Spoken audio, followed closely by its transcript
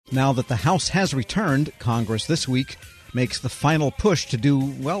Now that the House has returned, Congress this week makes the final push to do,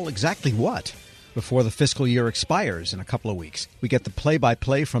 well, exactly what? Before the fiscal year expires in a couple of weeks. We get the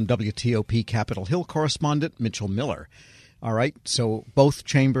play-by-play from WTOP Capitol Hill correspondent Mitchell Miller. All right, so both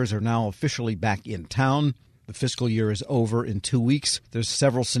chambers are now officially back in town. The fiscal year is over in 2 weeks. There's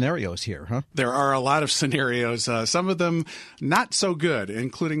several scenarios here, huh? There are a lot of scenarios, some of them not so good,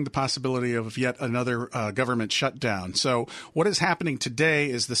 including the possibility of yet another government shutdown. So what is happening today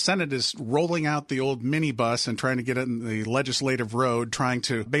is the Senate is rolling out the old minibus and trying to get it in the legislative road, trying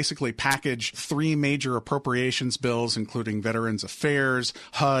to basically package three major appropriations bills, including Veterans Affairs,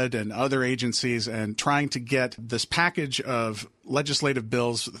 HUD, and other agencies, and trying to get this package of legislative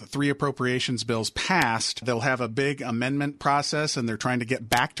bills, three appropriations bills passed. They'll have a big amendment process, and they're trying to get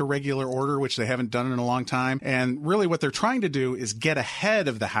back to regular order, which they haven't done in a long time. And really what they're trying to do is get ahead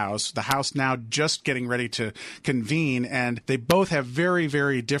of the House now just getting ready to convene. And they both have very,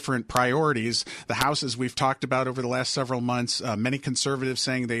 very different priorities. The House, as we've talked about over the last several months, many conservatives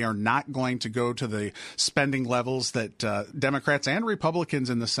saying they are not going to go to the spending levels that Democrats and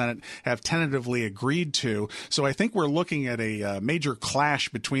Republicans in the Senate have tentatively agreed to. So I think we're looking at a major clash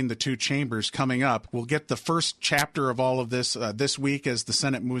between the two chambers coming up. We'll get the first chapter of all of this this week as the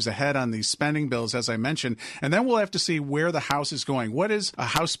Senate moves ahead on these spending bills, as I mentioned, and then we'll have to see where the House is going. What is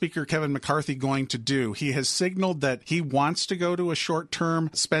House Speaker Kevin McCarthy going to do? He has signaled that he wants to go to a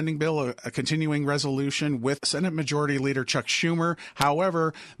short-term spending bill, a continuing resolution with Senate Majority Leader Chuck Schumer.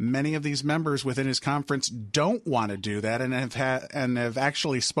 However, many of these members within his conference don't want to do that and have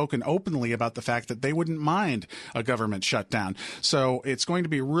actually spoken openly about the fact that they wouldn't mind a government shutdown. So it's going to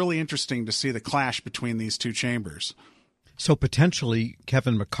be really interesting to see the clash between these two chambers. So potentially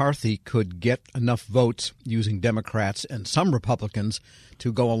Kevin McCarthy could get enough votes using Democrats and some Republicans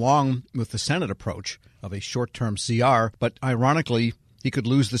to go along with the Senate approach of a short-term CR, but ironically, he could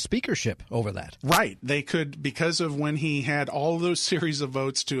lose the speakership over that. Right. They could, because of when he had all those series of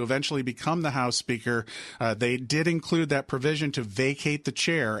votes to eventually become the House Speaker, they did include that provision to vacate the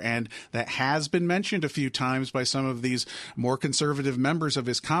chair. And that has been mentioned a few times by some of these more conservative members of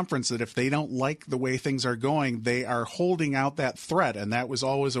his conference, that if they don't like the way things are going, they are holding out that threat. And that was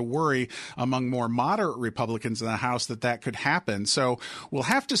always a worry among more moderate Republicans in the House that could happen. So we'll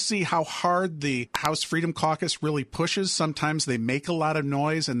have to see how hard the House Freedom Caucus really pushes. Sometimes they make a lot of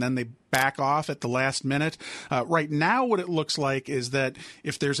noise and then they back off at the last minute. Right now, what it looks like is that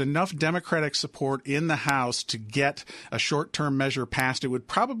if there's enough Democratic support in the House to get a short-term measure passed, it would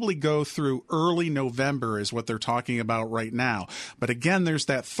probably go through early November is what they're talking about right now. But again, there's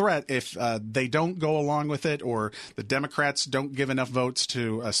that threat if they don't go along with it, or the Democrats don't give enough votes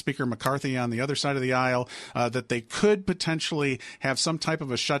to Speaker McCarthy on the other side of the aisle, that they could potentially have some type of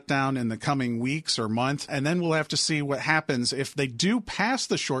a shutdown in the coming weeks or month. And then we'll have to see what happens if they do pass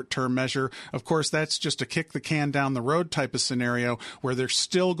the short-term measure. Of course, that's just a kick the can down the road type of scenario where they're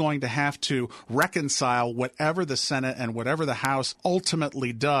still going to have to reconcile whatever the Senate and whatever the House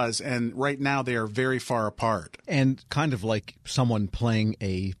ultimately does. And right now they are very far apart. And kind of like someone playing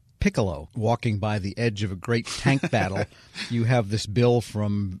a piccolo walking by the edge of a great tank battle. You have this bill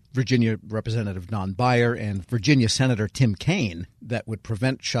from Virginia Representative Don Beyer and Virginia Senator Tim Kaine that would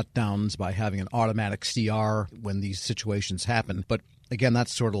prevent shutdowns by having an automatic CR when these situations happen. But again,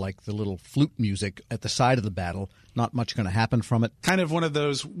 that's sort of like the little flute music at the side of the battle. Not much going to happen from it. Kind of one of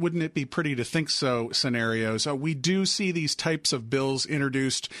those, wouldn't it be pretty to think so scenarios. We do see these types of bills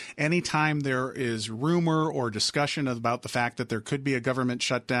introduced anytime there is rumor or discussion about the fact that there could be a government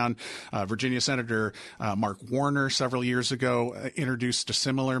shutdown. Virginia Senator Mark Warner several years ago introduced a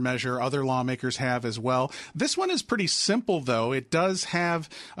similar measure. Other lawmakers have as well. This one is pretty simple, though. It does have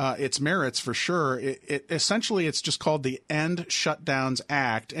its merits for sure. Essentially, it's just called the End Shutdowns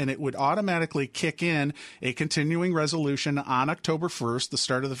Act, and it would automatically kick in a continuing resolution on October 1st, the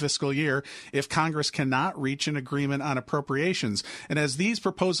start of the fiscal year, if Congress cannot reach an agreement on appropriations. And as these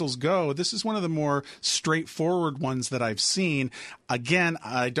proposals go, this is one of the more straightforward ones that I've seen. Again,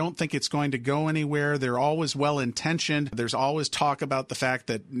 I don't think it's going to go anywhere. They're always well-intentioned. There's always talk about the fact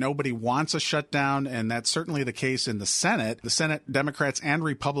that nobody wants a shutdown, and that's certainly the case in the Senate. The Senate Democrats and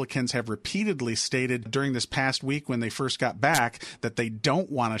Republicans have repeatedly stated during this past week when they first got back that they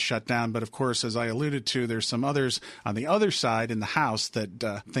don't want a shutdown. But of course, as I alluded to, there's some others on the other side in the House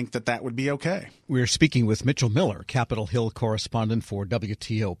that think that would be okay. We're speaking with Mitchell Miller, Capitol Hill correspondent for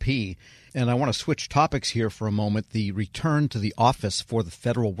WTOP. And I want to switch topics here for a moment. The return to the office for the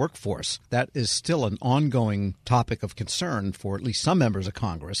federal workforce. That is still an ongoing topic of concern for at least some members of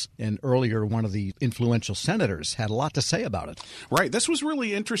Congress. And earlier, one of the influential senators had a lot to say about it. Right. This was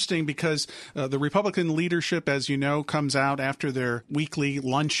really interesting because the Republican leadership, as you know, comes out after their weekly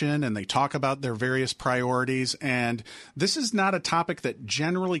luncheon and they talk about their various priorities. And this is not a topic that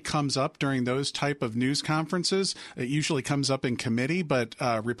generally comes up during those type of news conferences. It usually comes up in committee. But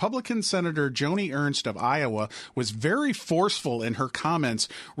Republican Senator Joni Ernst of Iowa was very forceful in her comments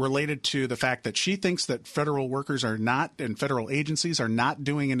related to the fact that she thinks that federal workers are not and federal agencies are not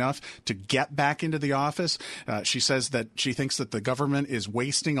doing enough to get back into the office. She says that she thinks that the government is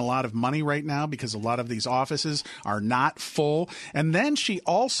wasting a lot of money right now because a lot of these offices are not full. And then she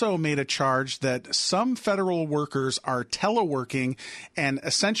also made a charge that some federal workers are teleworking and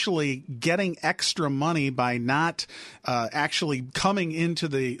essentially getting extra money by not actually coming into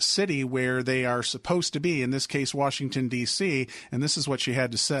the city where they are supposed to be, in this case, Washington, D.C., and this is what she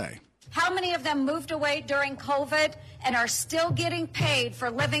had to say. How many of them moved away during COVID and are still getting paid for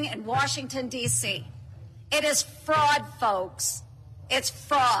living in Washington, D.C.? It is fraud, folks. It's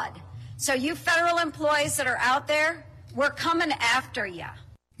fraud. So you federal employees that are out there, we're coming after you.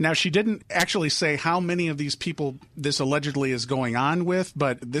 Now, she didn't actually say how many of these people this allegedly is going on with,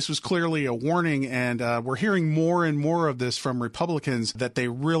 but this was clearly a warning, and we're hearing more and more of this from Republicans that they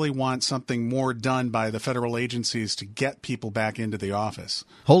really want something more done by the federal agencies to get people back into the office.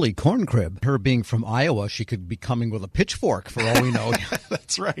 Holy corn crib. Her being from Iowa, she could be coming with a pitchfork for all we know.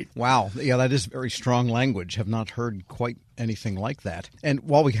 That's right. Wow. Yeah, that is very strong language. Have not heard quite anything like that. And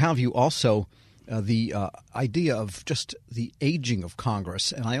while we have you also, the idea of just the aging of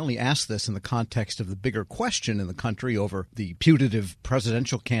Congress, and I only ask this in the context of the bigger question in the country over the putative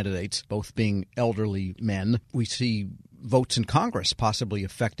presidential candidates, both being elderly men. We see votes in Congress possibly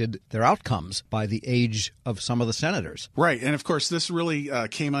affected their outcomes by the age of some of the senators. Right. And of course, this really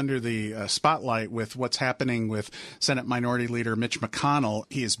came under the spotlight with what's happening with Senate Minority Leader Mitch McConnell.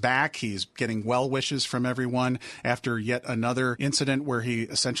 He is back. He's getting well wishes from everyone after yet another incident where he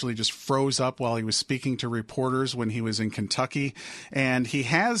essentially just froze up while he was speaking to reporters when he was in Kentucky. And he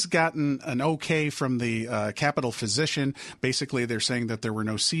has gotten an okay from the Capitol physician. Basically, they're saying that there were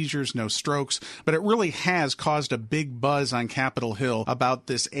no seizures, no strokes, but it really has caused a big buzz on Capitol Hill about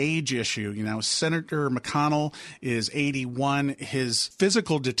this age issue. You know, Senator McConnell is 81. His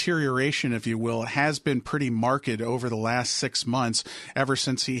physical deterioration, if you will, has been pretty marked over the last 6 months, ever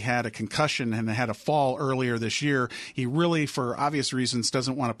since he had a concussion and had a fall earlier this year. He really, for obvious reasons,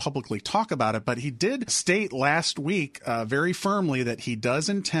 doesn't want to publicly talk about it, but he did state last week very firmly that he does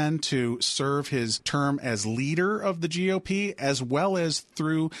intend to serve his term as leader of the GOP, as well as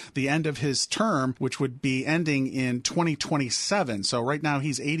through the end of his term, which would be ending in 2027. So right now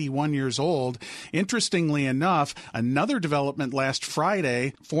he's 81 years old. Interestingly enough, another development last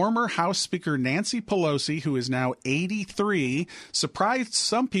Friday, former House Speaker Nancy Pelosi, who is now 83, surprised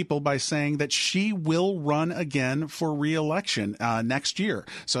some people by saying that she will run again for re-election next year.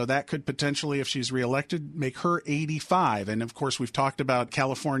 So that could potentially, if she's reelected, make her 85. And of course, we've talked about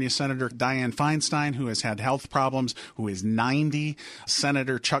California Senator Dianne Feinstein, who has had health problems, who is 90.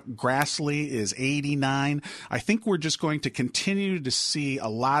 Senator Chuck Grassley is 89. I think we're just going to continue to see a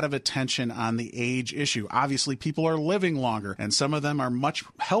lot of attention on the age issue. Obviously, people are living longer, and some of them are much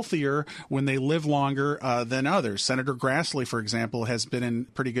healthier when they live longer than others. Senator Grassley, for example, has been in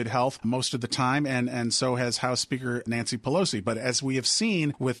pretty good health most of the time, and so has House Speaker Nancy Pelosi. But as we have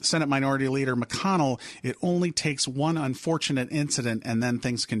seen with Senate Minority Leader McConnell, it only takes one unfortunate incident, and then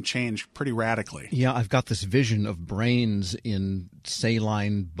things can change pretty radically. Yeah, I've got this vision of brains in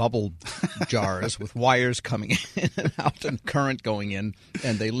saline bubble jars with wires coming in and out and current going in,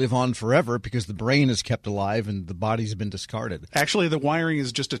 and they live on forever because the brain is kept alive and the body's been discarded. Actually, the wiring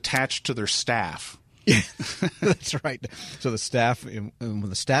is just attached to their staff. Yeah, that's right. So the staff, when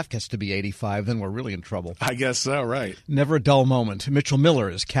the staff gets to be 85, then we're really in trouble. I guess so, right. Never a dull moment. Mitchell Miller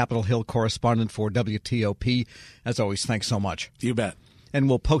is Capitol Hill correspondent for WTOP. As always, thanks so much. You bet. And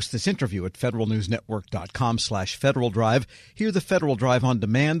we'll post this interview at federalnewsnetwork.com/Federal Drive. Hear the Federal Drive on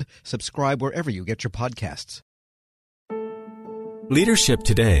demand. Subscribe wherever you get your podcasts. Leadership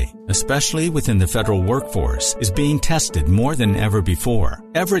today, especially within the federal workforce, is being tested more than ever before.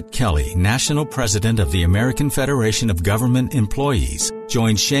 Everett Kelly, National President of the American Federation of Government Employees,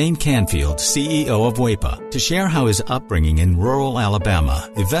 joined Shane Canfield, CEO of WEPA, to share how his upbringing in rural Alabama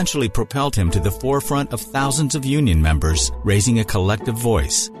eventually propelled him to the forefront of thousands of union members, raising a collective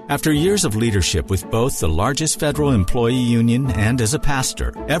voice. After years of leadership with both the largest federal employee union and as a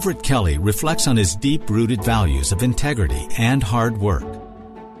pastor, Everett Kelly reflects on his deep-rooted values of integrity and hard work.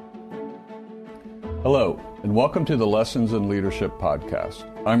 Hello, and welcome to the Lessons in Leadership podcast.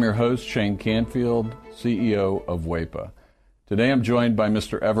 I'm your host, Shane Canfield, CEO of WEPA. Today I'm joined by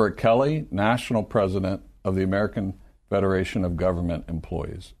Mr. Everett Kelly, National President of the American Federation of Government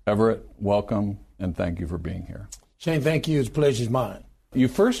Employees. Everett, welcome, and thank you for being here. Shane, thank you. It's a pleasure's mine. You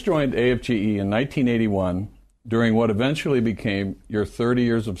first joined AFGE in 1981 during what eventually became your 30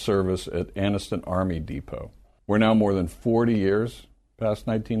 years of service at Anniston Army Depot. We're now more than 40 years past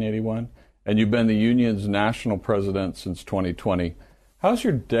 1981, and you've been the union's national president since 2020. How's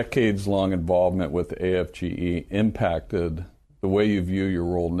your decades-long involvement with AFGE impacted the way you view your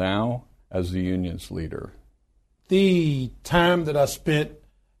role now as the union's leader? The time that I spent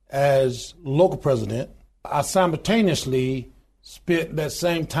as local president, I simultaneously spent that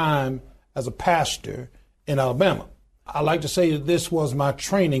same time as a pastor in Alabama. I like to say that this was my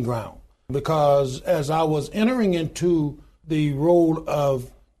training ground because as I was entering into the role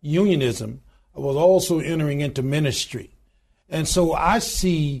of unionism, I was also entering into ministry. And so I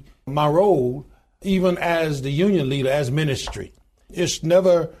see my role, even as the union leader, as ministry. It's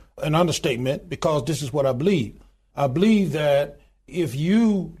never an understatement because this is what I believe. I believe that if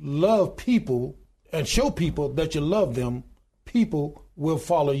you love people and show people that you love them, people will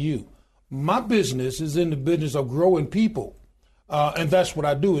follow you. My business is in the business of growing people, and that's what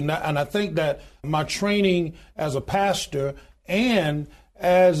I do. And I think that my training as a pastor and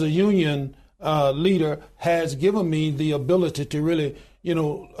as a union leader has given me the ability to really,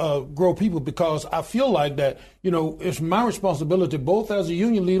 grow people because I feel like that, it's my responsibility both as a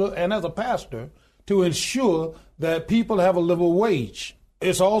union leader and as a pastor to ensure that people have a livable wage.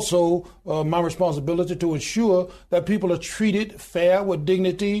 It's also my responsibility to ensure that people are treated fair with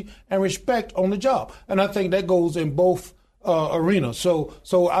dignity and respect on the job. And I think that goes in both arenas.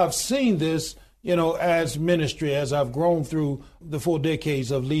 So I've seen this, as ministry, as I've grown through the 4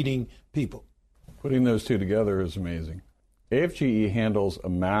 decades of leading people. Putting those two together is amazing. AFGE handles a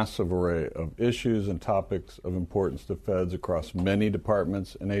massive array of issues and topics of importance to feds across many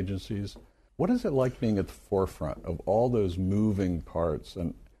departments and agencies. What is it like being at the forefront of all those moving parts,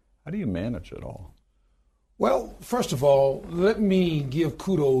 and how do you manage it all? Well, first of all, let me give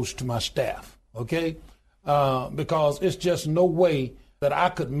kudos to my staff, okay? Because it's just no way that I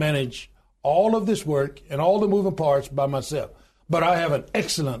could manage all of this work and all the moving parts by myself. But I have an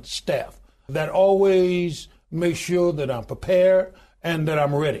excellent staff that always makes sure that I'm prepared and that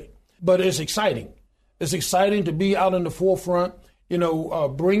I'm ready. But it's exciting. It's exciting to be out in the forefront,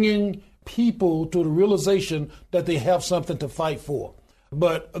 bringing people to the realization that they have something to fight for.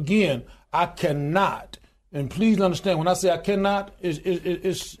 But again, I cannot, and please understand, when I say I cannot,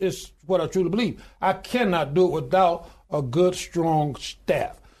 it's what I truly believe. I cannot do it without a good, strong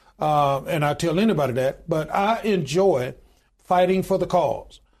staff. And I tell anybody that, but I enjoy fighting for the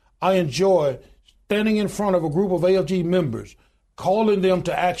cause. I enjoy standing in front of a group of AFG members, calling them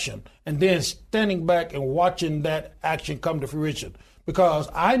to action, and then standing back and watching that action come to fruition. Because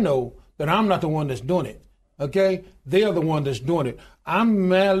I know that I'm not the one that's doing it, okay? They are the one that's doing it. I'm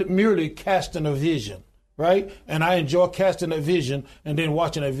merely casting a vision, right? And I enjoy casting that vision and then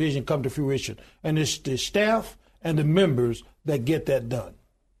watching that vision come to fruition. And it's the staff and the members that get that done.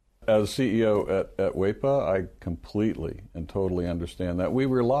 As CEO at WEPA, I completely and totally understand that. We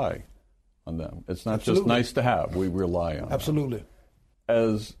rely on them. It's not Absolutely. Just nice to have. We rely on Absolutely. Them.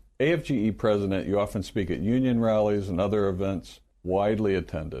 As AFGE president, you often speak at union rallies and other events widely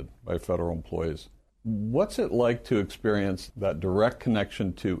attended by federal employees. What's it like to experience that direct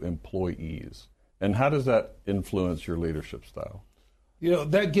connection to employees? And how does that influence your leadership style?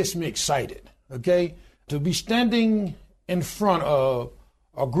 That gets me excited, okay? To be standing in front of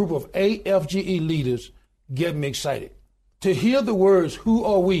a group of AFGE leaders get me excited. To hear the words, who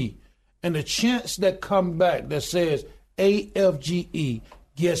are we? And the chants that come back that says AFGE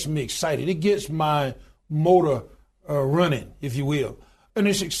gets me excited. It gets my motor running, if you will. And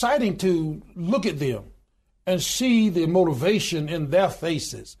it's exciting to look at them and see the motivation in their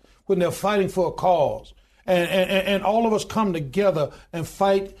faces when they're fighting for a cause. And all of us come together and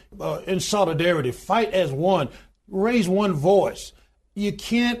fight in solidarity, fight as one, raise one voice. You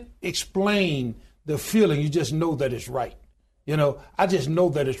can't explain the feeling. You just know that it's right. I just know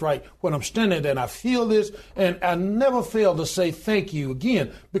that it's right when I'm standing there and I feel this, and I never fail to say thank you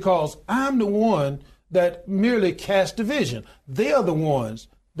again because I'm the one that merely cast the vision. They are the ones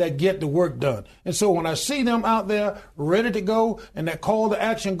that get the work done. And so when I see them out there ready to go and that call to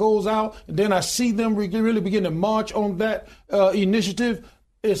action goes out, and then I see them really begin to march on that initiative,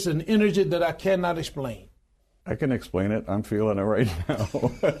 it's an energy that I cannot explain. I can explain it. I'm feeling it right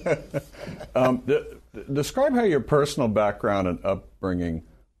now. Describe how your personal background and upbringing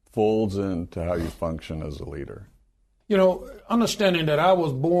folds into how you function as a leader? You know, understanding that I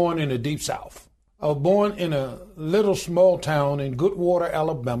was born in the Deep South. I was born in a little small town in Goodwater,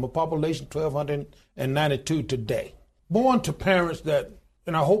 Alabama, population 1,292 today. Born to parents that,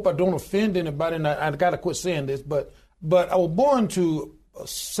 and I hope I don't offend anybody, and I got to quit saying this, but I was born to a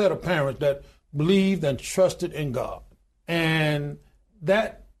set of parents that believed and trusted in God. And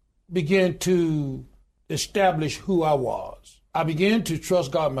that began to establish who I was. I began to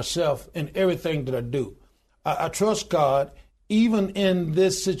trust God myself in everything that I do. I trust God even in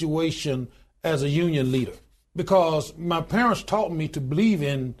this situation as a union leader, because my parents taught me to believe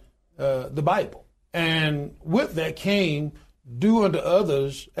in the Bible. And with that came, do unto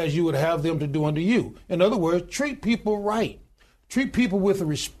others as you would have them to do unto you. In other words, treat people right. Treat people with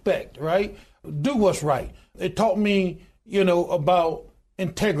respect, right? Do what's right. It taught me, about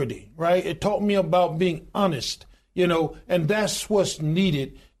integrity, right? It taught me about being honest, and that's what's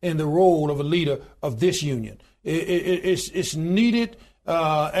needed in the role of a leader of this union. It's needed.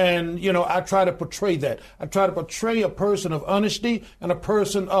 And I try to portray that. I try to portray a person of honesty and a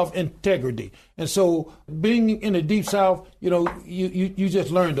person of integrity. And so being in the Deep South, you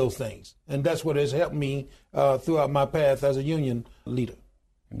just learn those things. And that's what has helped me throughout my path as a union leader.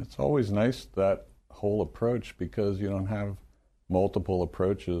 And it's always nice, that whole approach, because you don't have multiple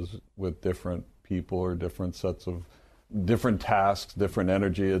approaches with different people or different sets of different tasks, different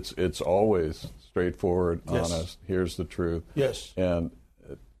energy. It's always straightforward, yes. Honest. Here's the truth. Yes. And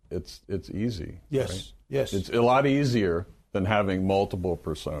it's easy. Yes. Right? Yes. It's a lot easier than having multiple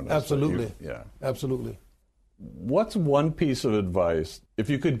personas. Absolutely. Yeah. Absolutely. What's one piece of advice, if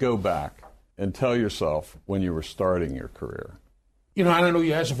you could go back and tell yourself when you were starting your career? I don't know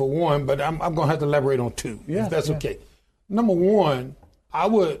you're asking for one, but I'm going to have to elaborate on two, if that's okay. Number one, I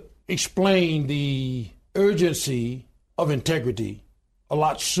would explain the urgency of integrity a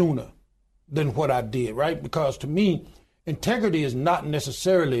lot sooner than what I did, right? Because to me, integrity is not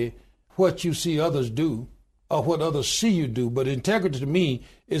necessarily what you see others do or what others see you do, but integrity to me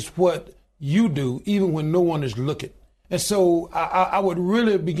is what you do even when no one is looking. And so I would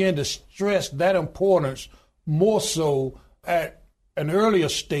really begin to stress that importance more so at an earlier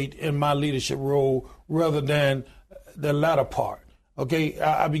state in my leadership role rather than the latter part. Okay,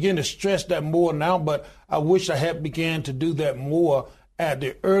 I begin to stress that more now, but I wish I had began to do that more at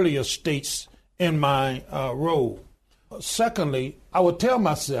the earlier states in my role. Secondly, I would tell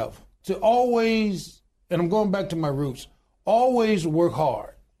myself to always, and I'm going back to my roots, always work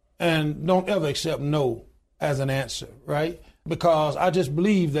hard and don't ever accept no as an answer, right? Because I just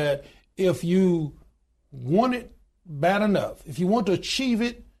believe that if you want it bad enough, if you want to achieve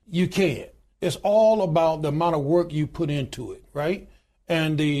it, you can. It's all about the amount of work you put into it, right?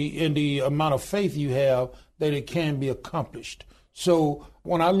 And the amount of faith you have that it can be accomplished. So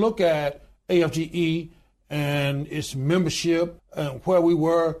when I look at AFGE and its membership and where we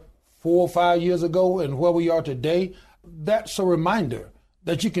were 4 or 5 years ago and where we are today, that's a reminder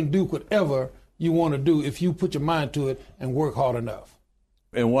that you can do whatever you want to do if you put your mind to it and work hard enough.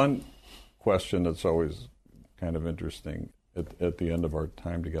 And one question that's always kind of interesting at the end of our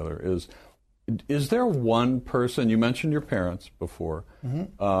time together is there one person, you mentioned your parents before,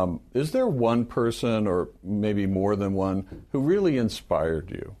 is there one person or maybe more than one who really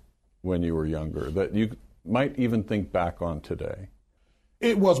inspired you when you were younger that you might even think back on today?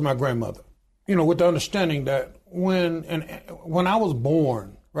 It was my grandmother, with the understanding that when I was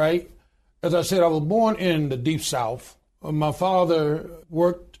born, right, as I said, I was born in the Deep South. My father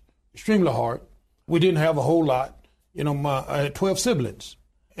worked extremely hard. We didn't have a whole lot. I had 12 siblings.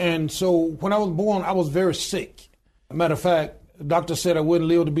 And so when I was born, I was very sick. Matter of fact, the doctor said I wouldn't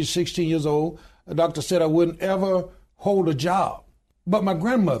live to be 16 years old. The doctor said I wouldn't ever hold a job. But my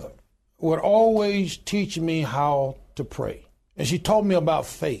grandmother would always teach me how to pray. And she taught me about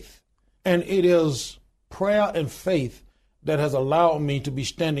faith. And it is prayer and faith that has allowed me to be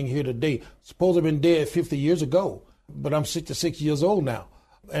standing here today. Suppose I've been dead 50 years ago, but I'm 66 years old now.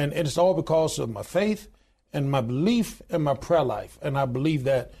 And it's all because of my faith and my belief and my prayer life. And I believe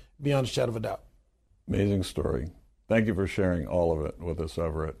that beyond a shadow of a doubt. Amazing story. Thank you for sharing all of it with us,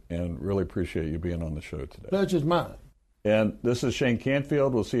 Everett, and really appreciate you being on the show today. Pleasure's mine. And this is Shane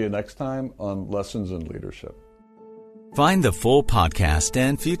Canfield. We'll see you next time on Lessons in Leadership. Find the full podcast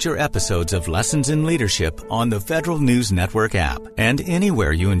and future episodes of Lessons in Leadership on the Federal News Network app and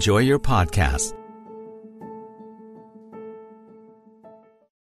anywhere you enjoy your podcasts.